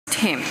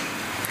him,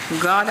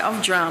 God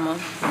of drama,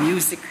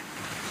 music,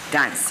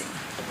 dancing.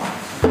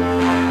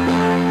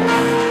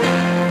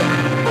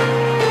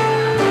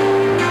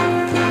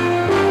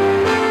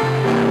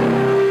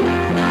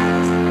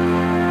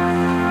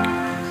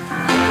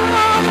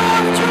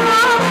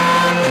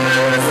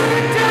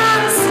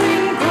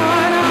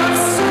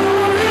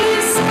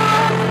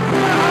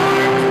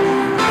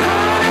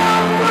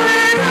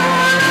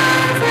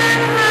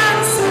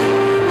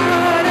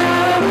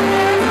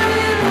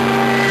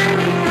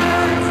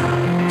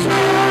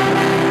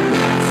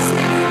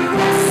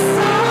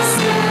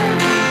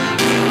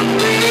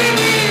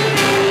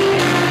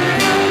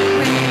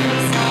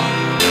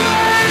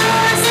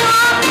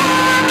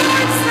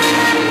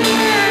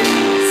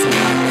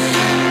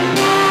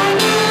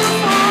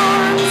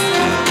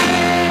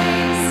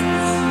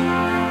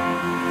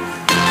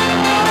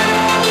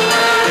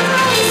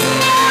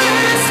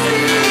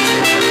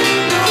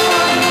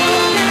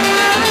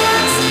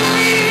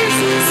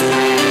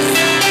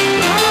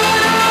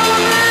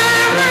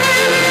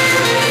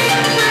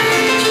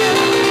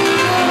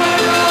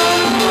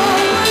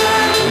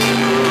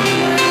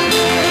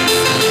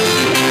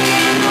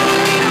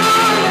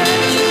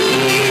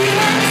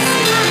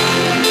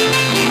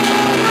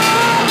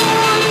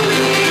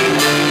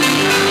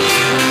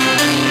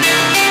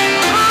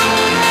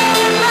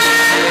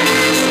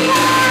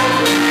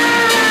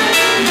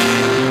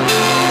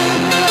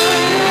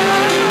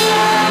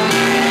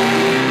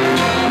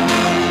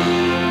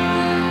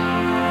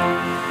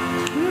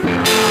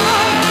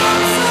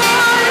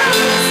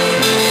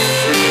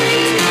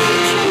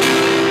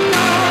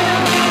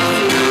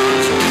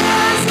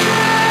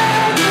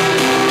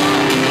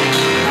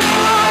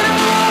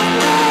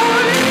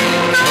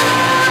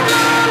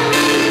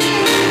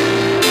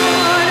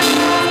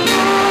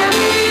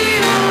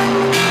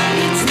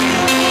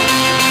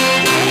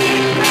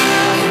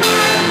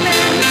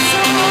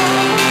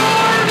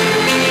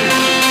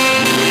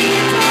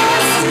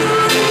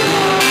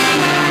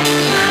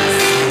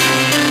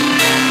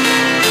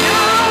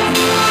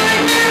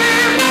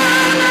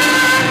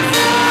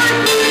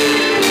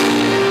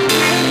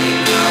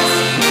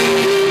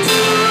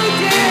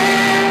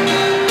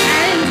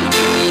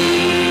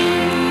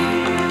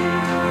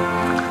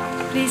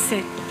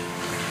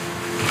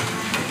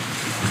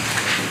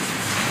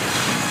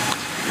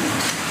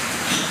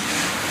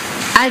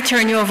 I'll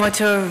turn you over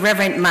to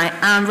Rev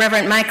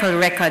Michael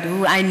Reckord,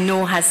 who I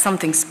know has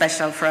something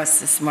special for us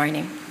this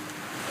morning.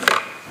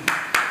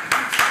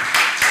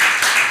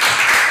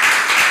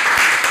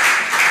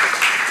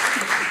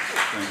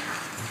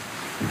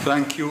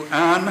 Thank you,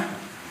 Anne.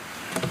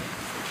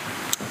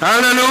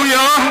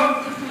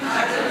 Hallelujah.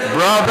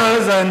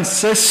 Brothers and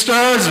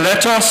sisters,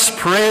 let us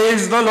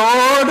praise the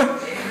Lord.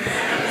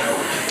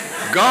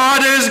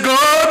 God is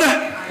good.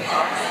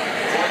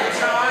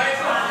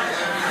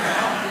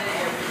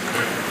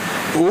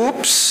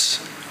 Oops,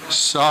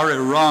 sorry,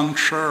 wrong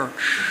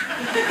church.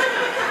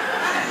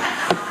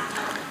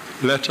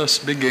 Let us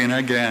begin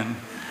again.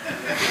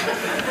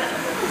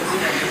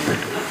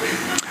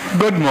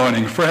 Good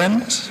morning,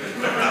 friends.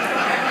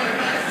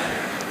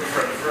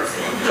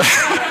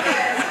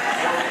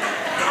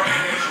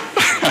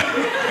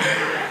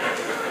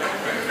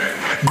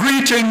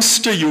 Greetings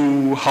to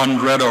you,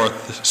 100 or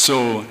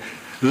so,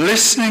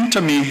 listening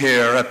to me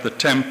here at the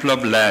Temple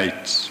of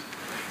Light,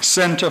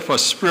 Center for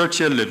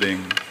Spiritual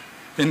Living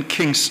in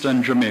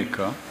Kingston,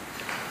 Jamaica,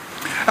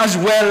 as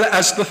well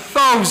as the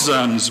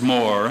thousands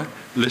more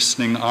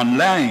listening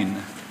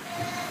online.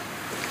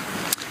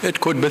 It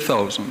could be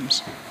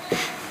thousands.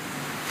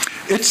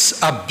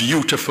 It's a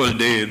beautiful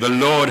day the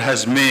Lord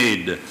has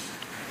made.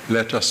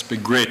 Let us be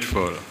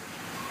grateful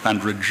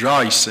and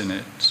rejoice in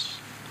it.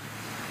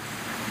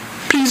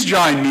 Please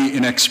join me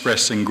in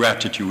expressing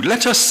gratitude.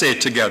 Let us say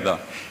together,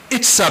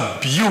 it's a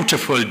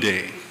beautiful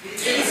day.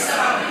 It's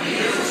a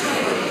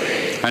beautiful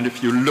day. And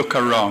if you look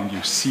around,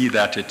 you see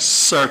that it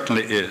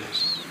certainly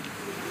is.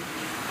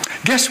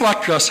 Guess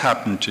what just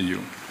happened to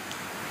you?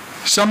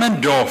 Some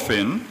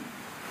endorphin,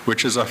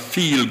 which is a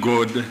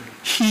feel-good,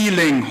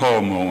 healing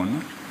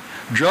hormone,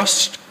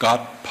 just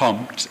got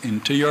pumped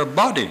into your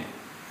body.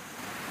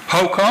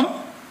 How come?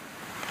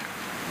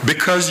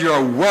 Because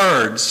your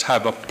words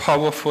have a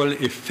powerful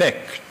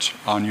effect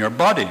on your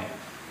body.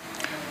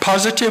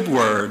 Positive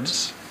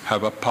words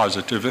have a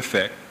positive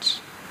effect.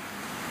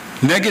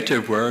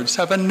 Negative words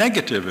have a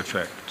negative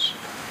effect.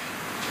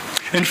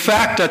 In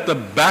fact, at the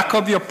back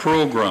of your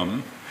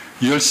program,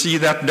 you'll see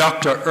that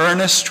Dr.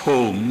 Ernest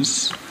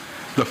Holmes,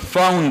 the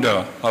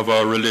founder of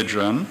our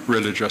religion,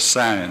 religious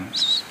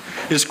science,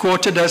 is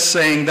quoted as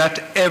saying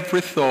that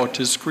every thought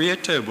is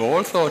creative.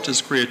 All thought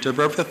is creative.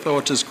 Every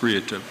thought is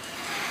creative.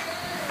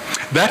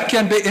 That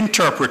can be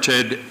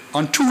interpreted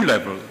on two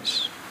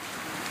levels.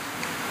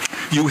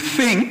 You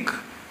think,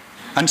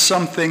 and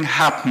something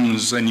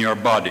happens in your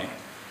body.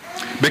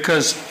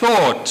 Because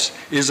thought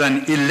is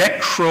an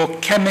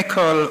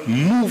electrochemical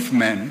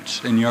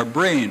movement in your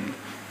brain.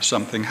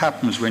 Something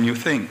happens when you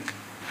think.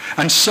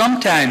 And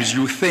sometimes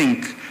you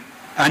think,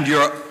 and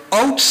your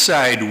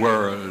outside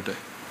world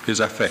is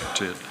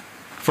affected.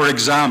 For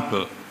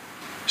example,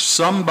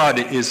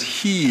 somebody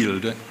is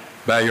healed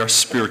by your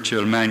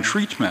spiritual mind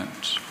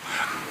treatment,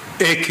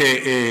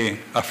 aka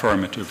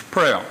affirmative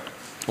prayer,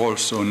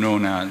 also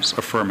known as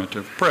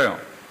affirmative prayer.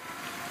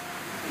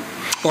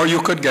 Or you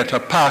could get a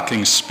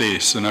parking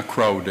space in a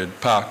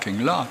crowded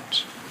parking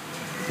lot.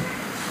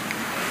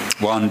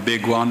 One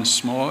big, one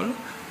small.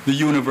 The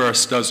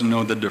universe doesn't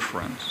know the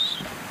difference.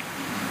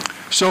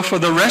 So for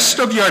the rest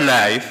of your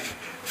life,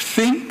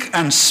 think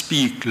and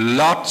speak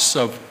lots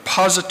of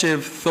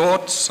positive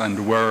thoughts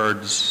and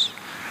words,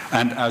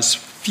 and as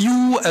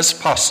few as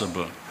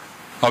possible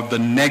of the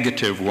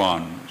negative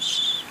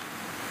ones.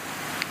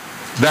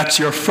 That's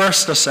your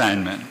first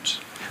assignment.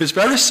 It's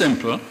very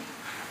simple,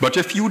 but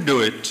if you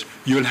do it,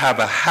 you'll have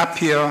a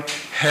happier,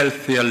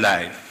 healthier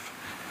life.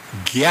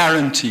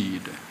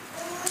 Guaranteed.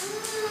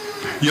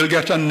 You'll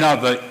get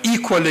another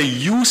equally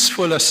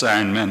useful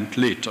assignment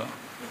later.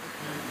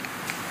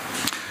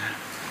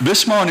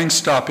 This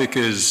morning's topic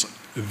is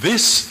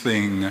this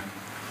thing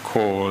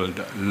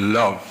called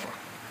love.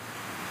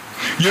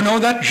 You know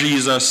that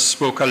Jesus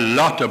spoke a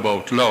lot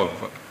about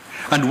love,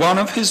 and one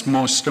of his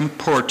most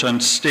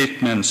important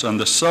statements on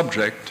the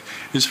subject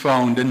is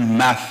found in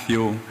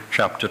Matthew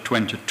chapter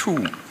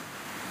 22.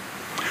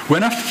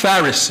 When a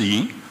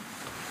Pharisee,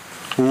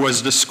 who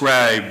was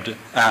described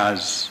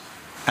as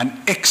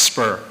an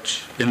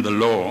expert in the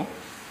law,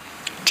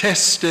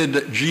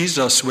 tested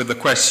Jesus with the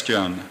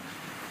question,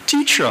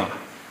 "Teacher,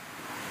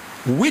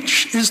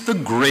 which is the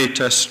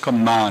greatest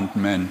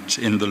commandment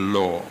in the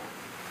law?"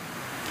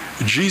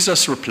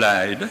 Jesus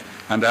replied,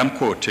 and I'm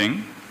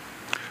quoting,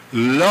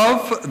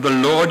 "Love the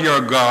Lord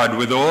your God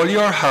with all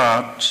your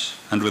heart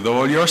and with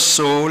all your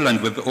soul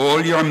and with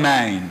all your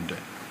mind.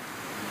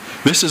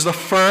 This is the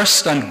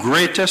first and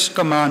greatest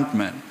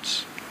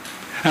commandment.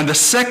 And the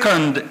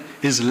second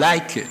is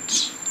like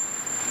it.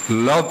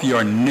 Love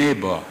your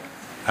neighbor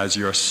as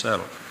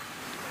yourself.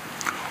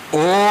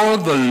 All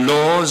the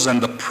laws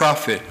and the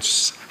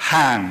prophets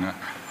hang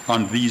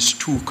on these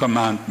two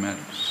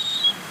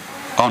commandments."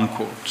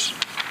 Unquote.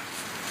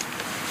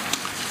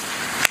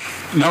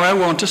 Now I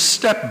want to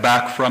step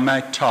back from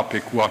my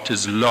topic, what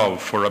is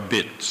love, for a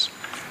bit,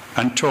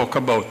 and talk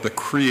about the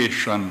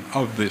creation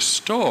of this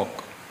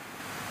talk.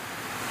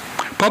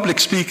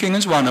 Public speaking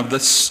is one of the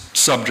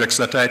subjects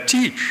that I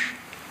teach,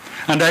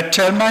 and I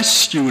tell my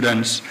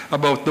students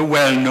about the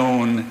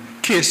well-known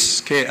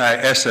KISS,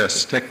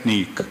 K-I-S-S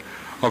technique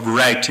of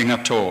writing a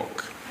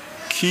talk.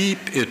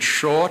 Keep it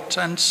short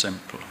and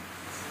simple.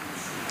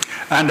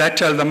 And I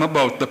tell them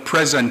about the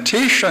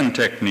presentation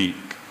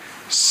technique,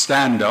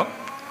 stand up,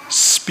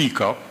 speak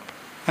up,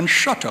 and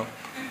shut up,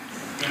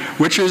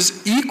 which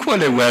is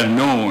equally well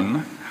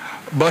known,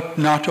 but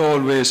not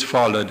always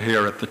followed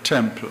here at the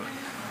temple.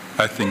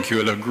 I think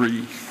you'll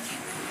agree.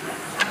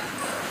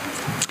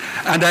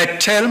 And I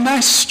tell my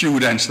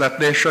students that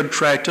they should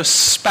try to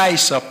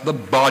spice up the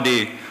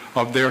body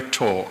of their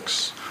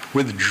talks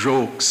with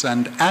jokes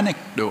and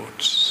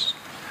anecdotes.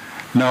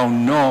 Now,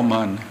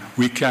 Norman,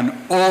 we can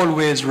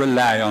always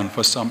rely on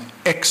for some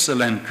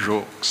excellent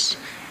jokes,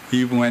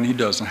 even when he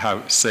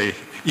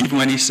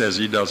says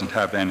he doesn't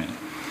have any.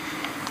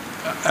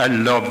 I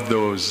love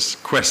those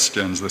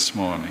questions this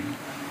morning.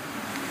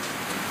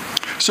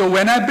 So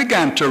when I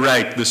began to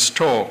write this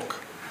talk,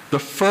 the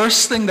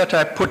first thing that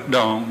I put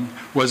down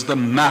was the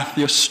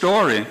Matthew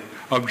story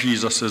of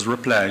Jesus'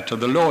 reply to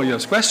the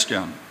lawyer's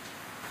question.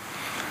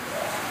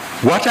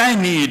 What I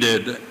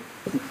needed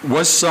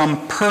was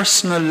some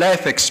personal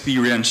life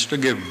experience to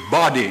give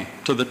body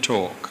to the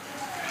talk,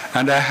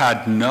 and I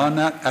had none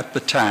at the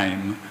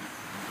time.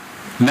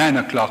 9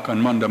 o'clock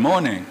on Monday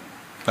morning,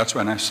 that's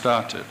when I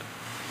started.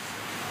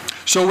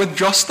 So with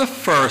just the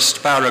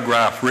first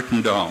paragraph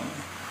written down,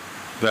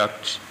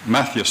 that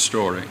Matthew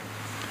story,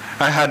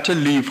 I had to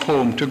leave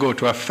home to go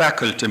to a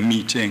faculty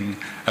meeting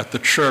at the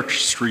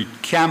Church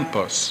Street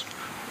campus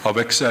of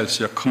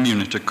Excelsior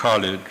Community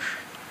College,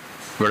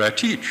 where I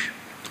teach,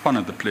 one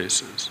of the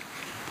places.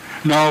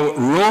 Now,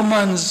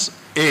 Romans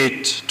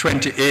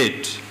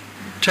 8:28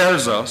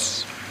 tells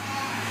us,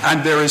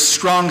 and there is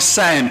strong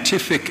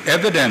scientific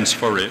evidence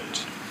for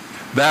it,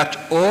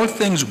 that all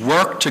things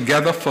work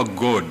together for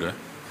good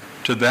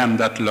to them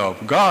that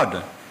love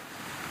God.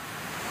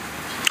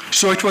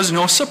 So it was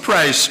no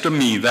surprise to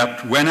me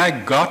that when I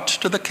got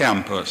to the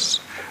campus,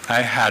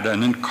 I had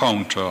an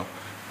encounter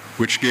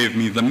which gave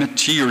me the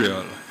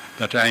material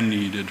that I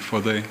needed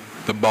for the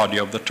body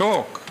of the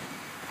talk.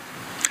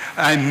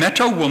 I met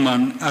a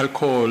woman I'll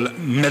call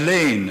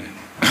Melaine.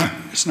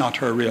 It's not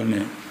her real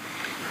name.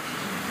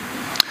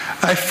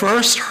 I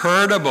first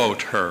heard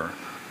about her,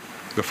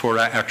 before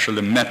I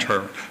actually met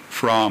her,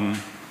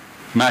 from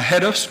my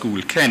head of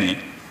school, Kenny,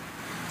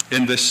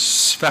 in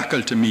this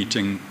faculty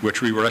meeting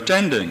which we were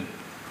attending.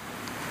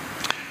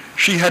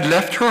 She had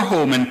left her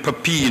home in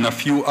Pepin a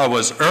few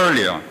hours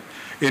earlier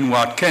in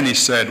what Kenny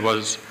said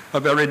was a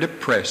very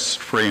depressed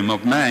frame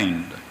of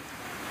mind.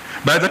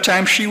 By the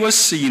time she was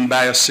seen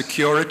by a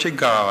security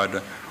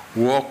guard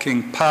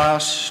walking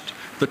past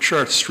the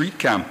Church Street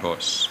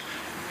campus,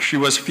 she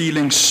was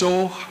feeling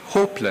so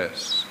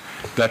hopeless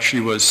that she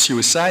was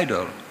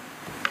suicidal.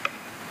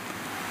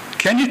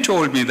 Kenny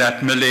told me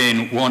that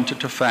Melaine wanted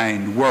to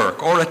find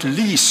work, or at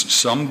least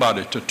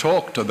somebody to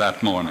talk to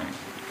that morning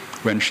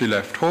when she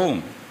left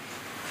home.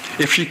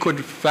 If she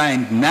could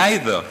find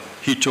neither,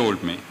 he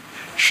told me,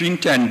 she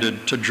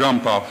intended to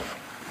jump off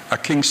a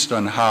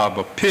Kingston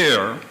Harbor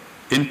pier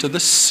into the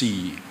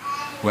sea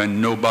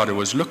when nobody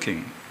was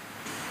looking.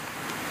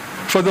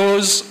 For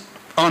those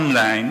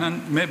online,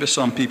 and maybe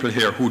some people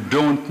here who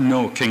don't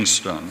know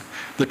Kingston,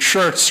 the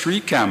Church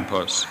Street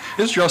campus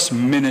is just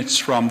minutes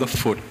from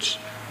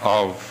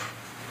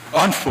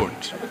on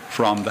foot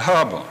from the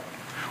harbor,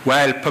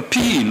 while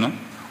Pepin,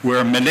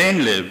 where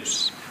Melaine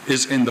lives,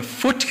 is in the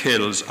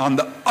foothills on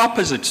the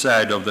opposite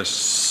side of the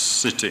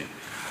city,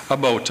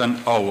 about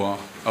an hour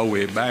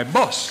away by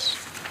bus.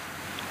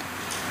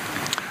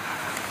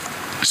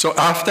 So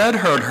after I'd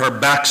heard her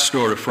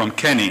backstory from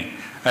Kenny,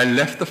 I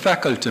left the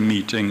faculty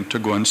meeting to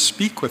go and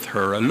speak with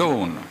her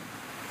alone.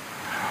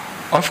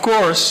 Of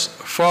course,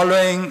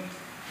 following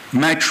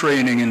my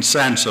training in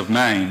science of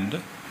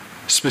mind,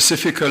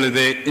 specifically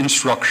the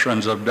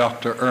instructions of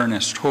Dr.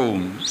 Ernest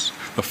Holmes,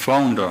 the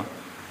founder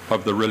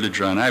of the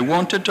religion, I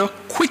wanted to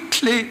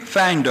quickly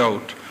find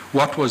out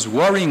what was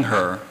worrying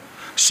her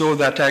so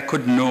that I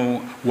could know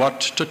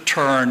what to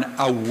turn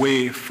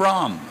away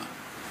from.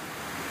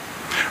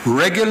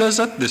 Regulars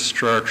at this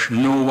church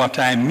know what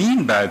I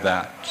mean by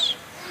that,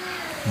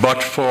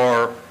 but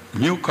for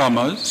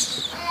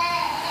newcomers,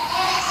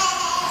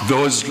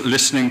 those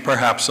listening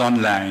perhaps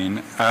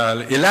online,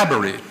 I'll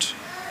elaborate.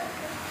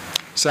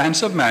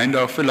 Science of mind,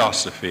 or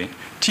philosophy,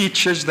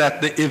 teaches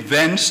that the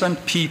events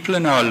and people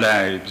in our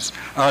lives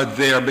are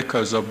there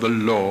because of the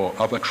law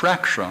of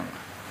attraction.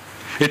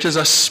 It is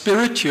a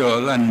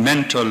spiritual and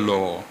mental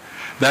law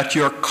that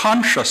your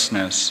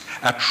consciousness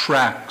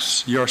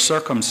attracts your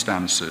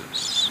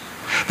circumstances,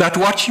 that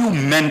what you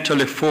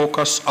mentally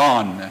focus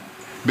on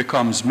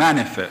becomes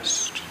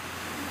manifest.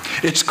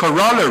 Its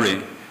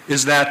corollary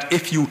is that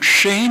if you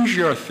change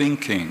your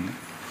thinking,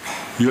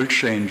 you'll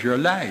change your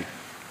life.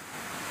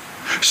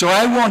 So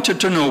I wanted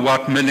to know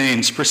what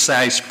Melaine's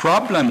precise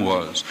problem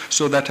was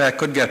so that I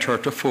could get her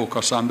to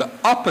focus on the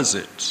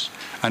opposites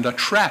and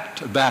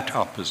attract that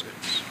opposite.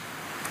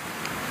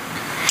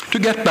 To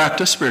get back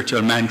to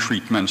spiritual mind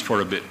treatments for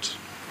a bit,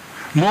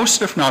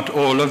 most if not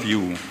all of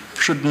you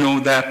should know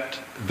that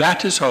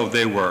that is how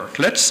they work.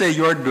 Let's say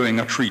you're doing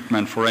a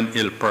treatment for an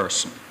ill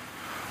person,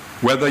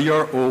 whether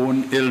your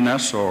own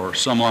illness or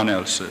someone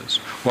else's.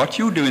 What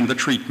you do in the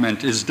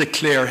treatment is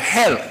declare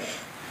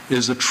health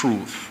is the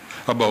truth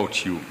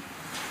about you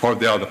or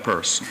the other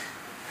person.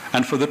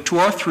 And for the 2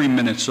 or 3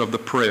 minutes of the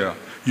prayer,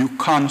 you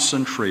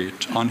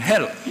concentrate on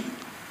health.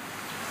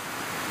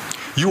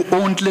 You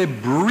only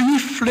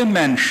briefly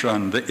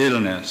mention the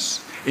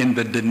illness in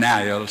the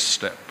denial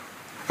step.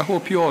 I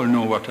hope you all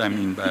know what I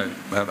mean by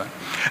that.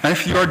 And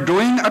if you're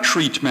doing a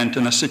treatment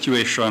in a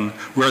situation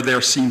where there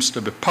seems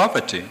to be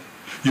poverty,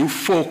 you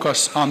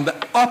focus on the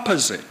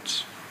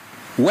opposite,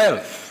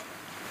 wealth.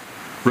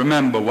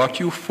 Remember, what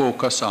you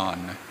focus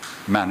on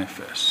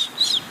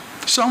manifests.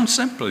 Sounds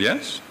simple,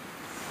 yes?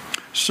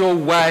 So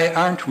why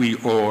aren't we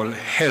all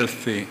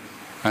healthy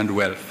and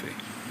wealthy?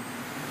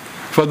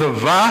 For the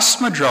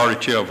vast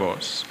majority of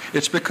us,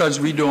 it's because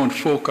we don't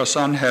focus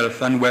on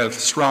health and wealth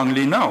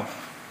strongly enough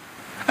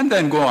and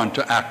then go on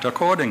to act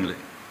accordingly.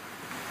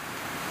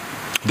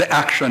 The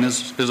action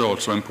is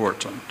also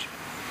important.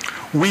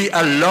 We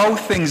allow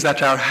things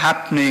that are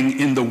happening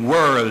in the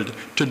world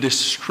to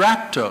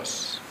distract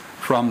us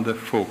from the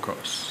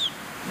focus.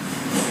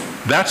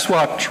 That's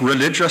what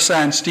religious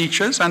science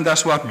teaches, and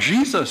that's what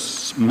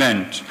Jesus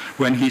meant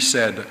when he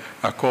said,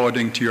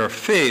 according to your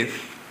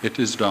faith, it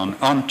is done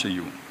unto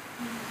you.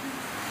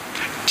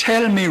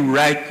 Tell me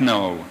right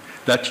now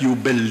that you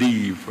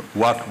believe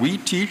what we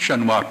teach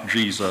and what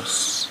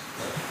Jesus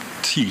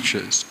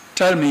teaches.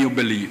 Tell me you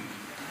believe.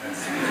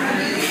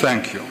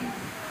 Thank you.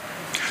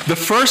 The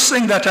first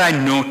thing that I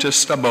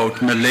noticed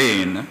about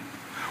Melaine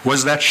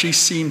was that she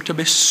seemed to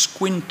be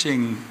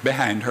squinting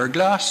behind her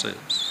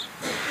glasses.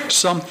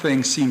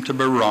 Something seemed to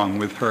be wrong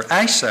with her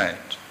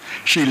eyesight.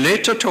 She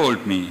later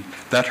told me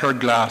that her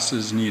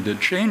glasses needed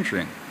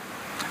changing,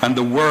 and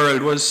the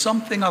world was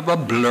something of a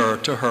blur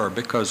to her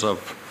because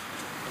of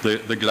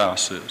the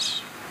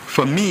glasses.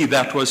 For me,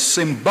 that was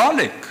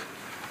symbolic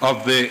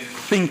of the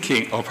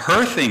thinking, of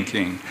her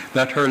thinking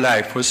that her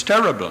life was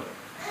terrible.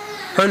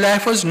 Her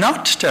life was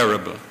not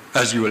terrible,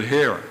 as you will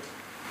hear,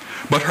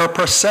 but her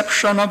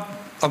perception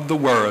of the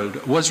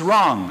world was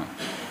wrong.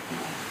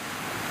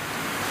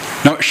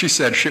 Now, she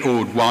said she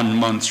owed 1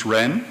 month's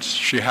rent,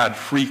 she had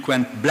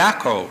frequent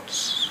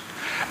blackouts,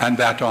 and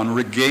that on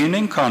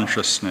regaining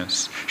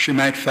consciousness, she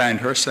might find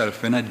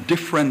herself in a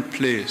different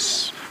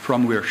place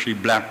from where she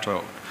blacked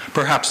out,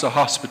 perhaps a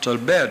hospital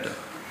bed.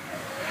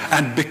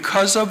 And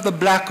because of the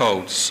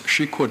blackouts,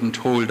 she couldn't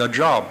hold a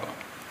job.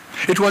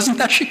 It wasn't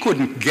that she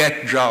couldn't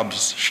get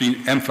jobs,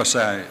 she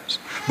emphasized,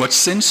 but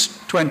since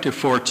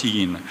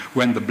 2014,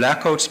 when the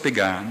blackouts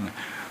began,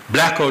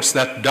 blackouts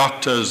that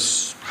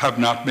doctors have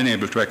not been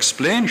able to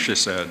explain, she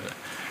said,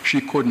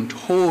 she couldn't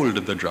hold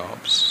the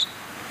jobs.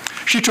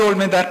 She told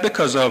me that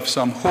because of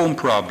some home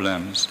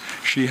problems,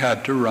 she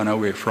had to run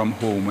away from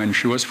home when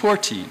she was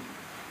 14.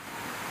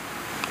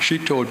 She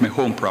told me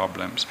home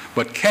problems,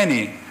 but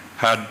Kenny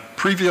had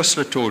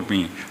previously told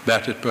me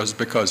that it was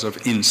because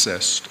of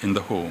incest in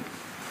the home.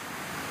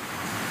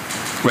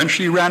 When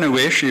she ran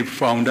away, she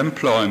found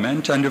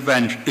employment, and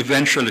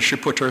eventually she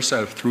put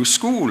herself through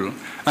school.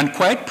 And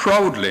quite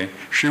proudly,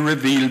 she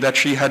revealed that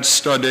she had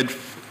studied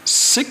for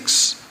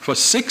six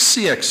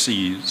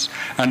CXCs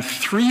and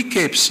 3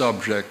 CAPE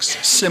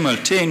subjects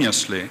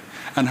simultaneously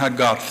and had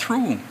got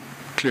through.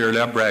 Clearly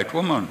a bright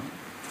woman.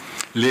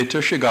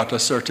 Later, she got a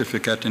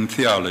certificate in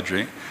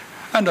theology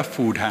and a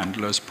food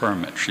handler's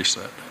permit, she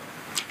said.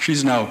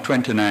 She's now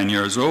 29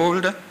 years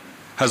old,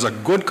 has a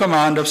good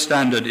command of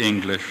standard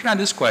English,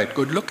 and is quite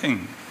good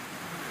looking.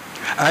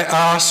 I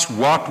asked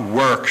what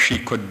work she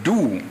could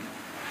do,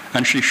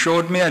 and she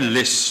showed me a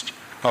list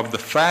of the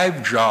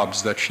 5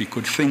 jobs that she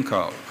could think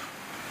of.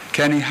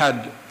 Kenny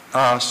had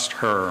asked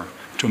her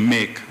to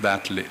make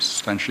that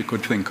list, and she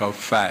could think of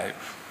 5.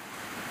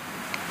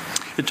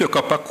 It took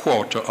up a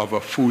quarter of a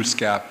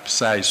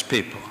foolscap-sized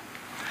paper.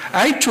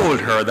 I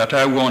told her that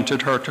I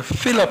wanted her to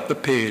fill up the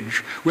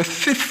page with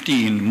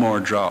 15 more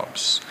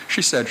jobs.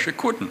 She said she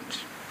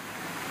couldn't.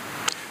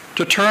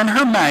 To turn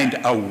her mind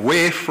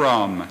away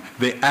from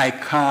the I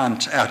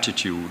can't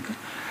attitude,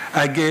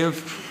 I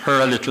gave her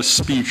a little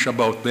speech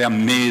about the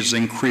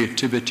amazing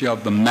creativity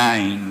of the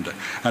mind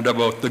and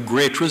about the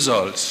great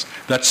results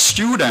that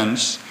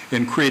students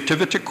in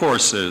creativity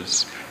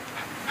courses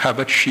have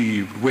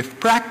achieved with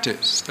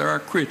practice. There are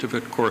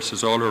creativity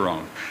courses all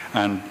around,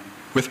 and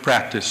with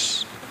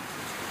practice,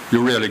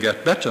 you really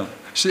get better.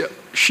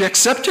 She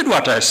accepted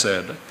what I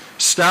said,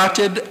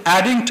 started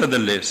adding to the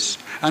list,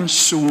 and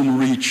soon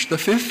reached the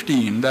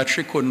 15 that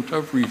she couldn't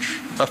have reached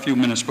a few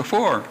minutes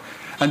before.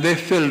 And they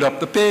filled up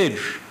the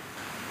page.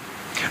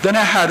 Then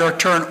I had her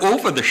turn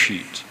over the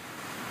sheet,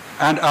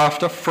 and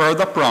after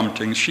further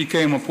promptings, she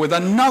came up with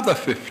another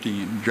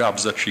 15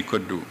 jobs that she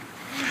could do.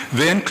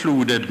 They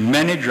included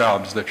many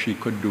jobs that she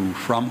could do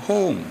from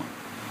home.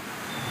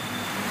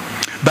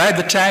 By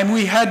the time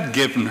we had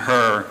given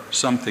her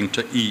something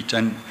to eat,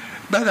 and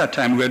by that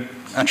time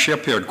and she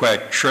appeared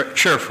quite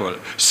cheerful,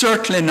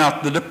 certainly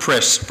not the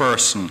depressed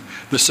person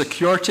the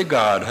security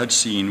guard had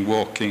seen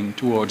walking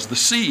towards the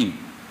scene.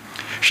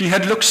 She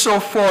had looked so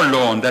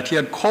forlorn that he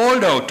had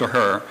called out to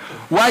her,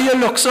 "Why you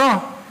look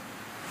so?"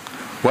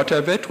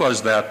 Whatever it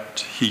was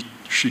that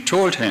she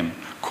told him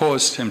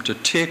caused him to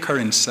take her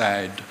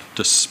inside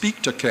to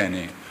speak to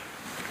Kenny,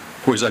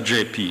 who is a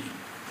JP.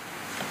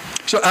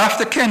 So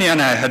after Kenny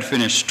and I had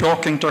finished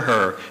talking to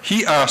her,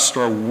 he asked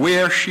her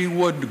where she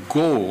would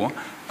go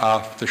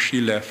after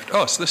she left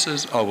us. This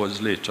is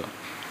hours later.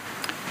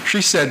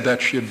 She said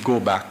that she'd go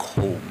back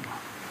home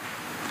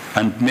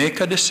and make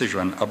a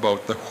decision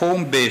about the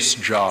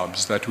home-based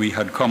jobs that we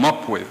had come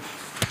up with.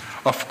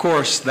 Of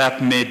course,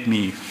 that made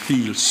me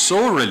feel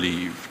so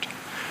relieved.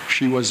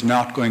 She was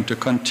not going to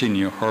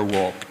continue her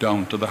walk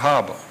down to the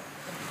harbor.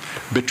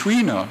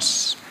 Between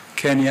us,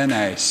 Kenny and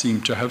I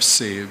seem to have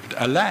saved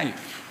a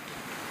life.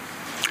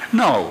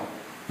 Now,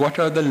 what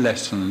are the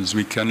lessons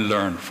we can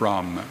learn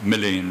from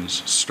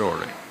Milene's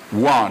story?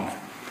 1,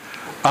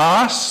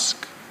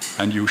 ask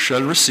and you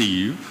shall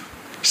receive.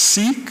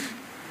 Seek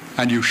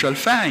and you shall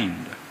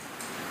find.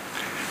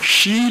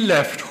 She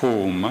left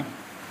home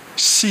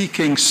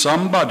seeking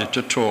somebody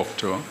to talk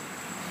to,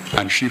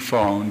 and she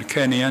found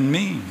Kenny and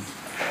me.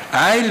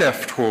 I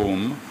left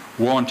home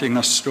wanting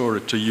a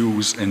story to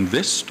use in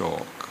this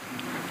talk,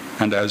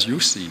 and as you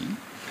see,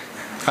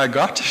 I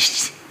got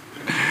it.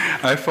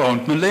 I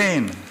found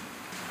Milene.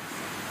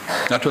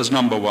 That was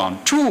number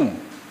 1. 2,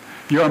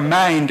 your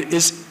mind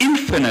is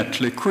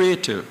infinitely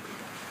creative.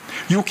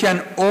 You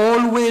can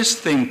always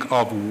think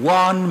of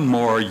one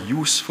more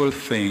useful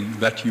thing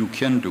that you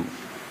can do.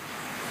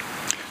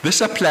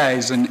 This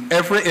applies in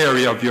every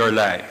area of your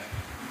life.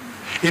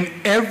 In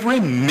every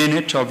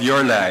minute of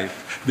your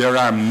life, there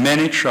are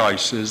many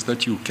choices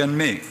that you can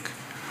make.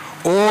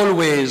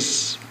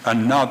 Always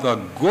another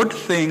good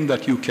thing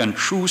that you can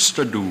choose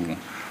to do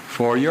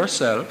for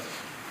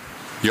yourself,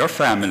 your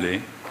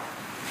family,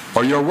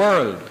 or your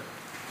world.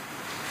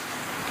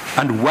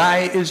 And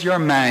why is your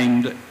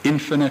mind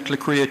infinitely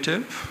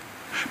creative?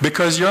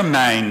 Because your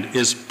mind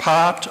is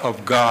part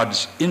of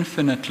God's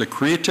infinitely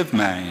creative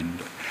mind,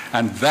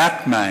 and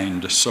that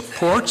mind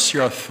supports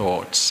your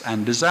thoughts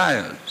and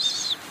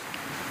desires.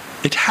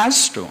 It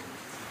has to.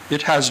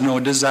 It has no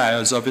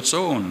desires of its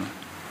own.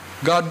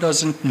 God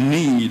doesn't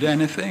need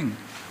anything.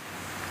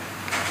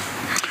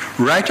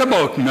 Right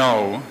about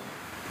now,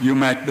 you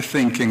might be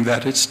thinking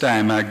that it's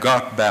time I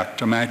got back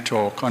to my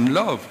talk on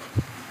love.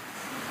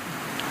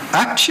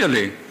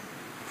 Actually,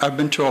 I've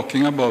been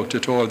talking about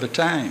it all the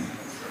time.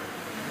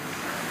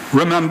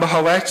 Remember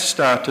how I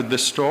started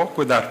this talk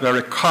with that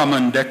very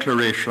common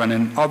declaration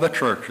in other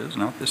churches,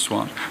 not this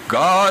one,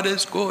 God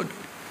is good.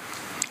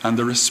 And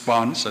the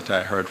response that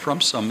I heard from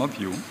some of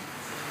you,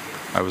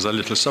 I was a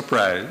little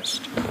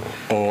surprised,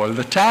 all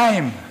the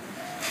time.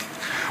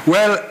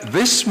 Well,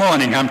 this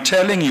morning I'm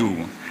telling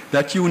you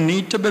that you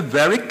need to be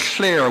very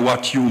clear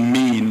what you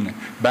mean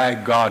by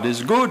God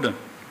is good.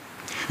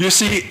 You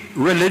see,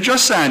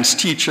 religious science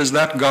teaches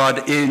that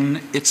God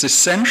in its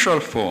essential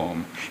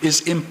form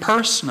is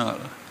impersonal.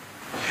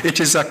 It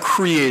is a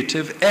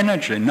creative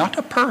energy, not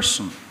a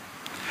person.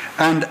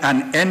 And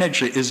an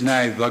energy is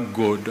neither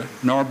good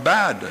nor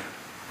bad.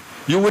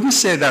 You wouldn't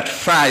say that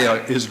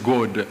fire is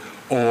good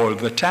all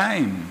the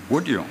time,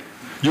 would you?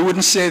 You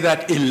wouldn't say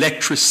that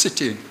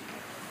electricity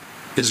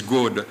is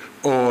good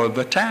all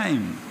the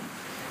time.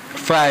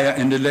 Fire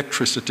and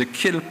electricity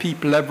kill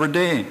people every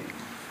day.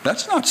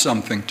 That's not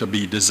something to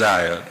be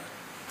desired.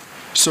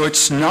 So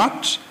it's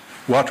not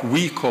what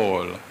we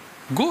call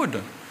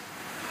good.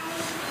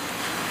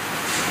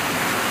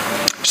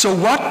 So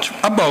what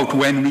about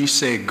when we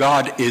say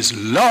God is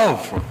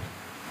love?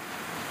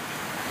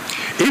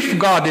 If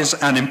God is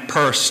an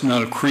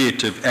impersonal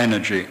creative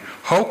energy,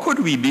 how could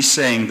we be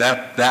saying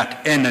that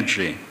that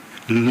energy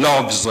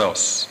loves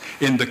us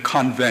in the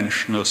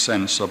conventional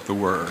sense of the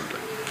word?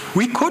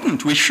 We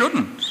couldn't, we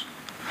shouldn't.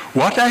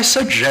 What I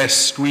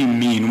suggest we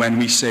mean when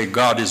we say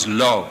God is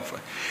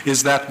love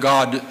is that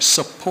God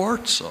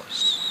supports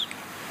us.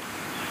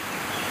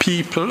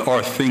 People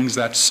or things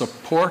that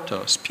support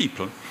us,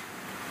 people,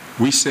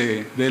 we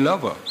say they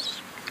love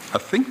us. I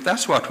think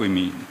that's what we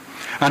mean.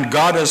 And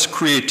God as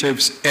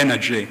creative's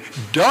energy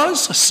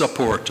does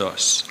support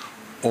us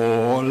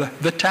all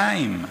the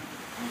time.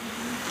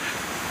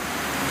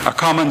 A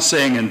common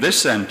saying in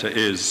this center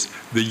is,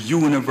 the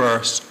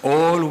universe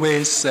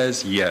always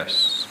says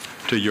yes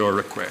to your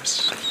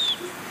request.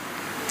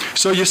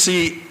 So you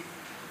see,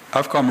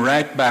 I've come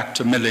right back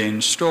to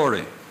Milene's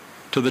story,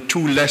 to the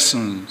two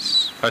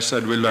lessons I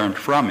said we learned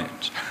from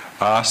it.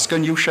 Ask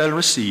and you shall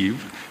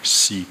receive,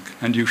 seek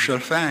and you shall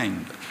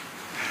find.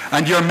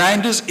 And your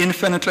mind is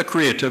infinitely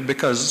creative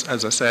because,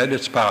 as I said,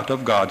 it's part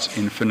of God's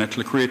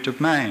infinitely creative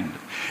mind.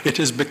 It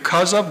is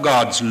because of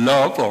God's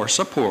love or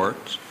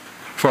support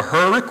for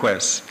her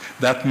request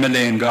that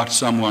Milene got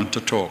someone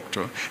to talk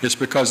to. It's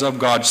because of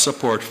God's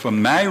support for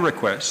my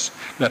request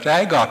that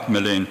I got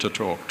Milene to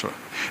talk to.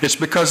 It's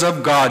because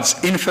of God's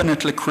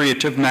infinitely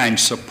creative mind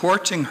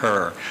supporting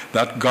her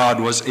that God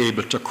was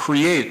able to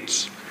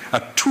create a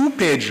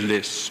 2-page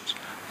list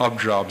of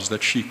jobs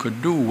that she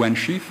could do when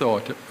she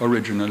thought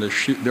originally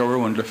there were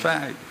only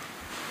 5.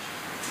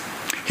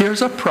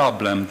 Here's a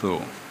problem,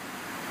 though.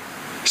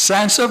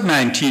 Science of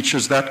mind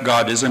teaches that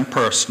God is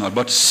impersonal,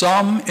 but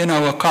some in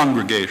our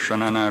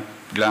congregation, and I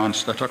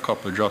glanced at a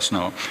couple just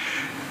now,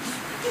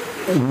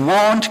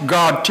 want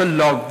God to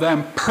love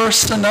them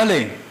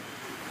personally.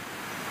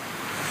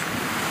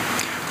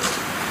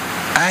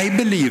 I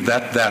believe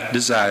that that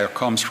desire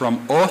comes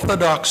from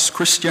Orthodox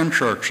Christian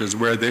churches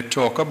where they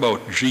talk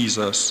about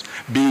Jesus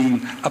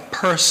being a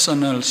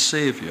personal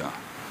Savior.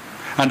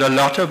 And a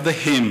lot of the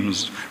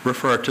hymns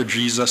refer to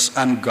Jesus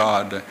and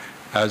God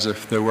as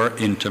if they were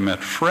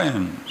intimate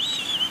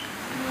friends.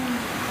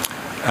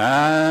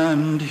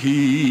 And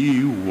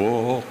he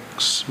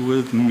walks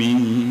with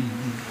me,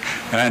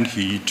 and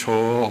he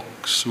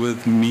talks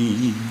with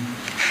me,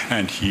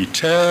 and he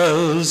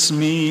tells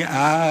me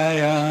I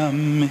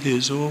am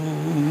his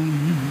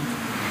own,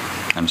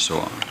 and so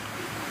on.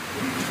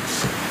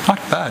 Not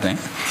bad, eh?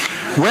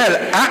 Well,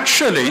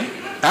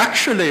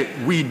 actually,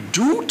 we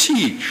do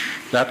teach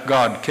that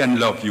God can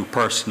love you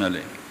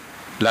personally,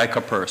 like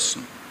a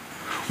person.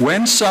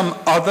 When some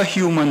other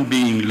human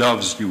being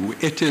loves you,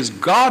 it is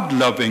God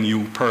loving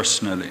you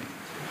personally.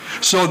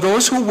 So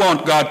those who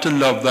want God to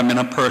love them in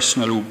a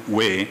personal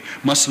way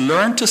must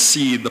learn to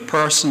see the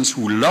persons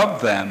who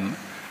love them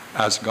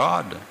as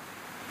God.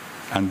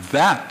 And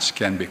that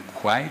can be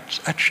quite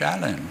a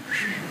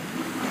challenge.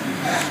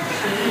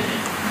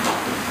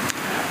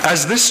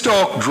 As this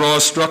talk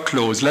draws to a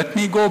close, let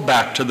me go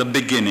back to the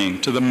beginning,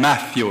 to the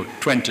Matthew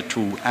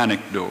 22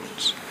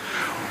 anecdotes.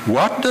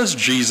 What does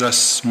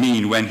Jesus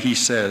mean when he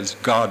says,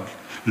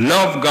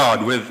 love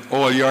God with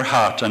all your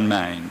heart and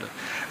mind?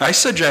 I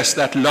suggest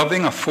that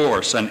loving a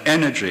force, an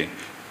energy,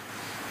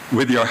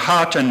 with your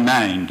heart and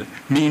mind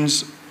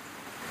means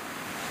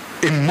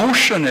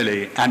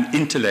emotionally and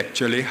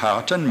intellectually,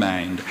 heart and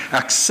mind,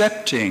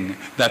 accepting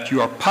that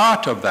you are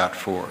part of that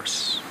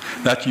force,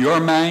 that your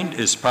mind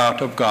is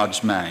part of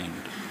God's mind.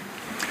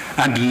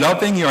 And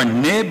loving your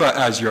neighbor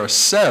as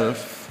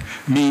yourself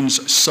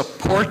means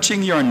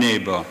supporting your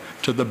neighbor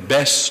to the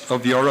best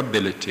of your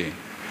ability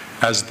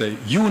as the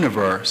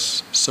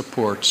universe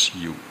supports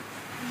you.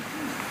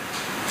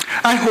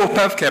 I hope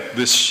I've kept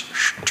this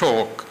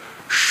talk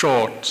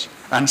short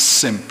and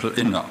simple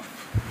enough.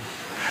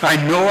 I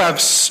know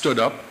I've stood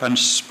up and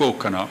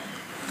spoken up,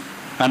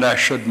 and I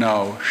should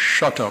now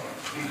shut up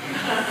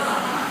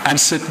and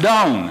sit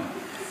down.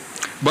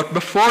 But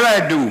before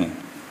I do,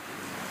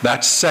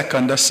 that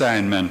second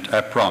assignment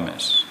I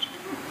promised.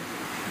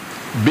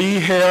 Be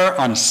here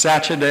on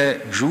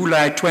Saturday,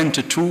 July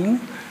 22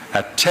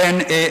 at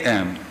 10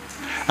 a.m.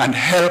 and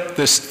help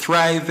this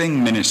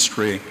thriving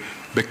ministry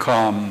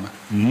become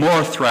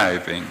more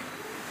thriving.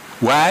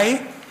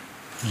 Why?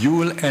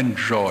 You'll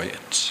enjoy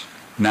it.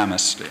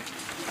 Namaste.